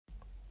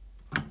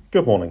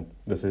Good morning.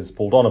 This is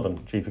Paul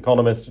Donovan, Chief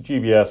Economist at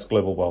UBS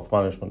Global Wealth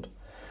Management.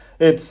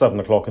 It's 7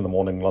 o'clock in the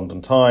morning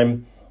London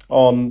time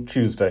on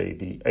Tuesday,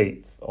 the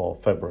 8th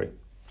of February.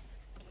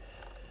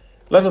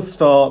 Let us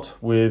start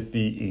with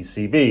the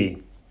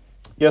ECB.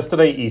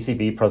 Yesterday,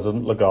 ECB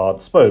President Lagarde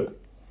spoke.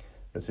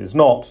 This is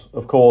not,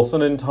 of course,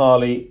 an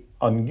entirely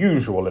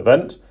unusual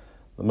event.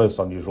 The most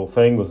unusual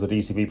thing was that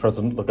ECB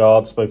President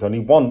Lagarde spoke only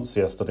once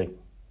yesterday.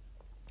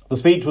 The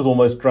speech was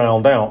almost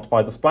drowned out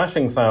by the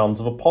splashing sounds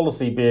of a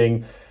policy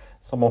being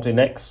somewhat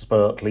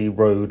inexpertly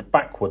rowed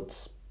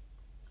backwards.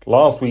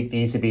 Last week,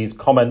 the ECB's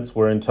comments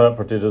were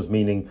interpreted as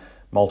meaning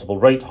multiple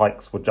rate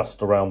hikes were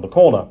just around the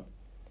corner.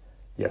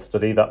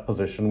 Yesterday, that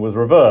position was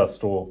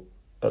reversed, or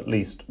at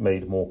least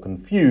made more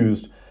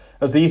confused,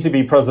 as the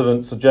ECB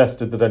president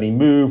suggested that any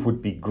move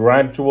would be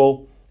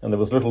gradual and there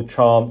was little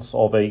chance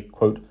of a,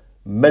 quote,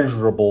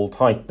 measurable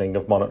tightening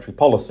of monetary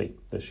policy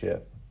this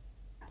year.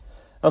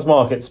 As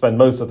markets spend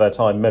most of their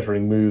time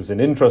measuring moves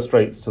in interest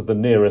rates to the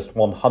nearest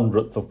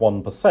 1/100th of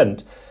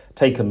 1%,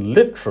 taken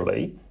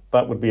literally,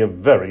 that would be a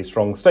very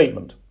strong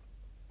statement.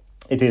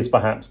 It is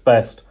perhaps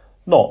best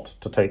not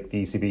to take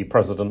the ECB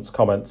president's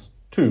comments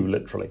too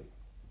literally.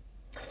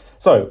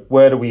 So,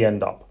 where do we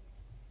end up?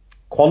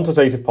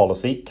 Quantitative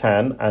policy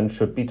can and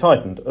should be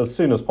tightened as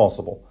soon as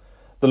possible.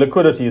 The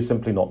liquidity is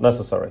simply not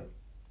necessary.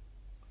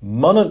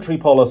 Monetary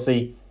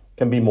policy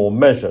can be more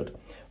measured.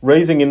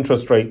 Raising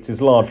interest rates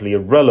is largely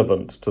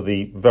irrelevant to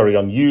the very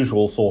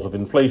unusual sort of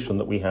inflation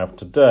that we have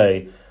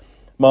today.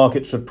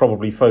 Markets should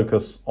probably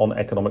focus on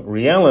economic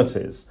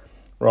realities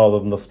rather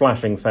than the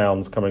splashing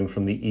sounds coming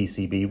from the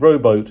ECB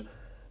rowboat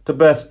to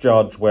best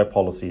judge where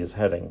policy is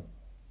heading.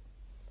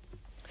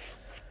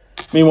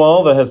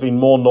 Meanwhile, there has been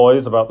more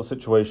noise about the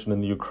situation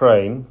in the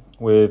Ukraine,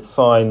 with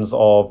signs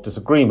of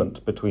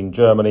disagreement between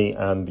Germany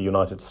and the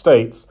United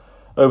States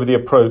over the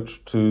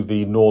approach to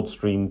the Nord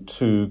Stream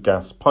 2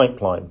 gas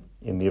pipeline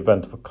in the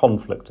event of a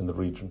conflict in the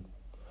region.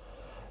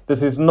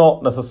 This is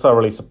not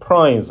necessarily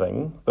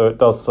surprising, though it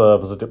does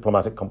serve as a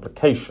diplomatic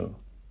complication.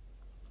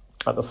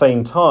 At the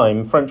same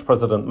time, French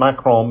President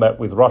Macron met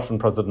with Russian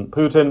President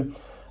Putin,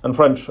 and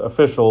French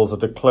officials are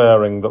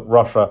declaring that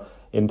Russia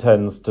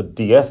intends to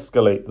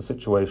de-escalate the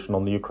situation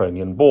on the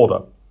Ukrainian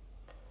border.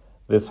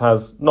 This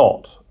has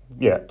not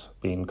yet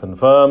been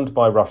confirmed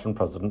by Russian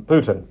President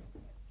Putin.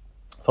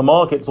 For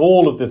markets,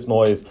 all of this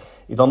noise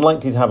is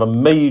unlikely to have a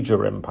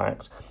major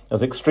impact,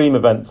 as extreme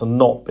events are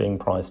not being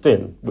priced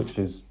in, which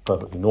is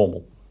perfectly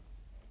normal.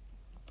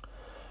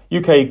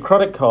 UK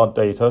credit card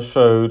data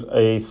showed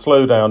a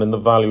slowdown in the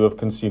value of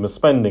consumer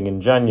spending in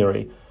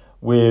January,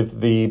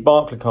 with the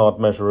Barclaycard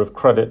measure of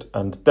credit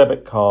and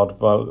debit card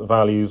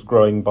values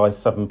growing by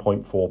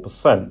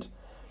 7.4%.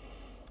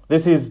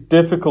 This is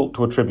difficult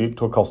to attribute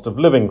to a cost of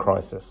living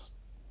crisis.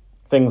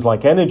 Things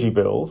like energy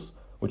bills,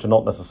 which are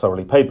not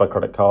necessarily paid by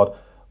credit card,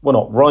 were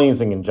not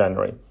rising in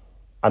January.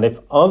 And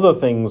if other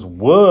things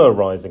were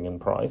rising in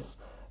price,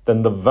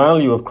 then the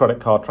value of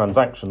credit card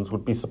transactions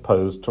would be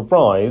supposed to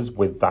rise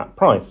with that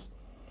price.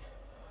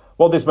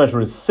 What this measure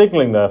is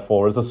signalling,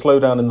 therefore, is a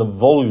slowdown in the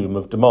volume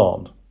of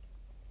demand.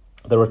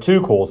 There are two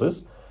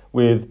causes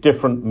with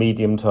different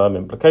medium-term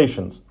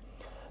implications.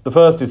 The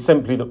first is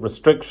simply that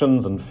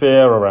restrictions and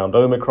fear around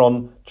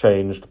Omicron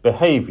changed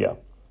behaviour,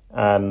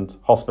 and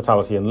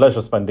hospitality and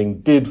leisure spending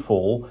did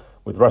fall,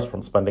 with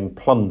restaurant spending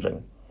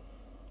plunging.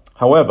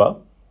 However,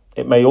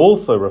 it may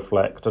also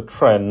reflect a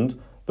trend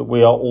that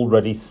we are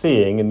already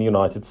seeing in the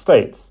United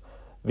States.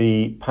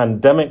 The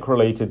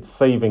pandemic-related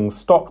savings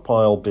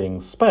stockpile being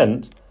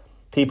spent,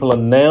 people are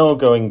now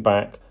going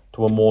back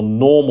to a more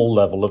normal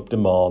level of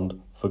demand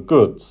for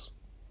goods.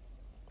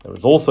 There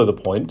is also the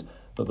point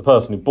that the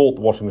person who bought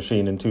the washing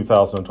machine in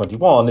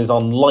 2021 is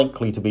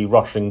unlikely to be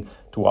rushing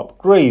to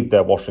upgrade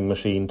their washing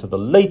machine to the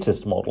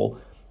latest model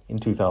in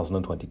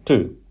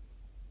 2022.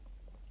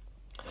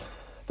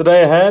 The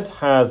day ahead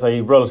has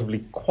a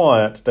relatively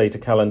quiet data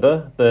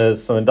calendar.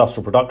 There's some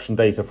industrial production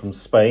data from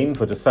Spain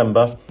for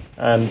December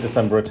and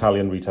December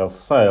Italian retail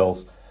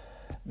sales.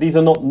 These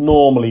are not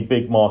normally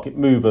big market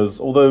movers,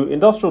 although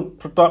industrial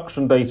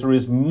production data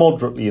is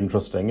moderately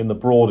interesting in the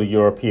broader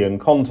European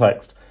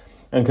context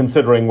and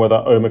considering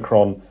whether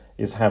Omicron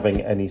is having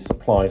any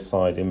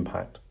supply-side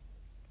impact.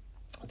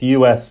 The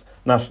US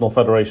National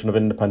Federation of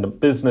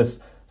Independent Business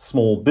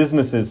Small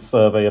Businesses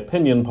Survey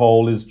opinion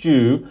poll is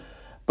due,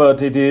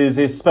 but it is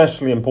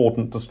especially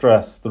important to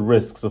stress the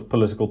risks of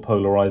political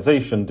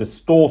polarisation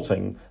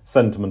distorting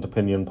sentiment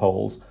opinion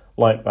polls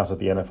like that of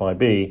the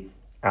NFIB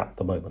at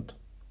the moment.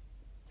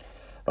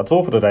 That's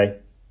all for today.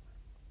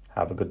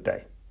 Have a good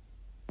day.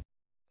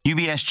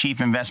 UBS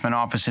Chief Investment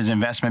Office's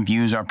investment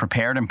views are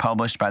prepared and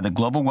published by the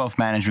global wealth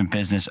management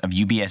business of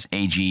UBS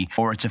AG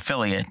or its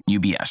affiliate,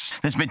 UBS.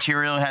 This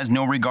material has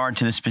no regard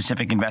to the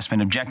specific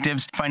investment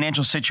objectives,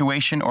 financial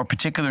situation, or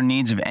particular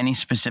needs of any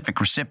specific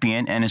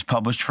recipient and is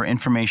published for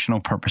informational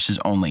purposes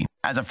only.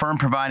 As a firm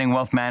providing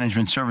wealth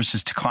management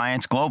services to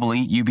clients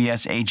globally,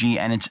 UBS AG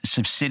and its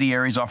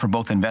subsidiaries offer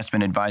both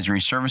investment advisory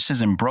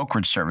services and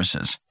brokerage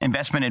services.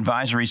 Investment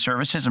advisory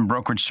services and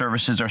brokerage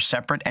services are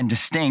separate and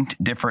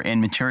distinct, differ in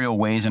material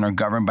ways entities and are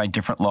governed by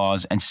different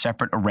laws and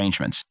separate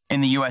arrangements.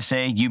 In the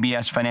USA,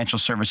 UBS Financial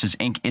Services,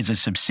 Inc. is a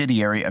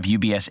subsidiary of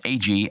UBS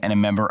AG and a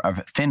member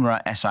of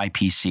FINRA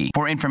SIPC.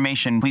 For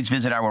information, please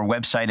visit our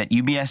website at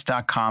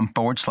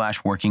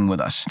ubs.com/working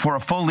with us. For a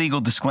full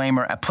legal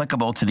disclaimer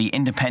applicable to the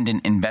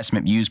independent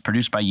investment views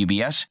produced by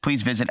UBS,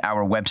 please visit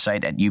our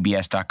website at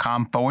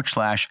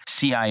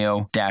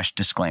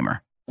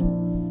ubs.com/CIO-disclaimer.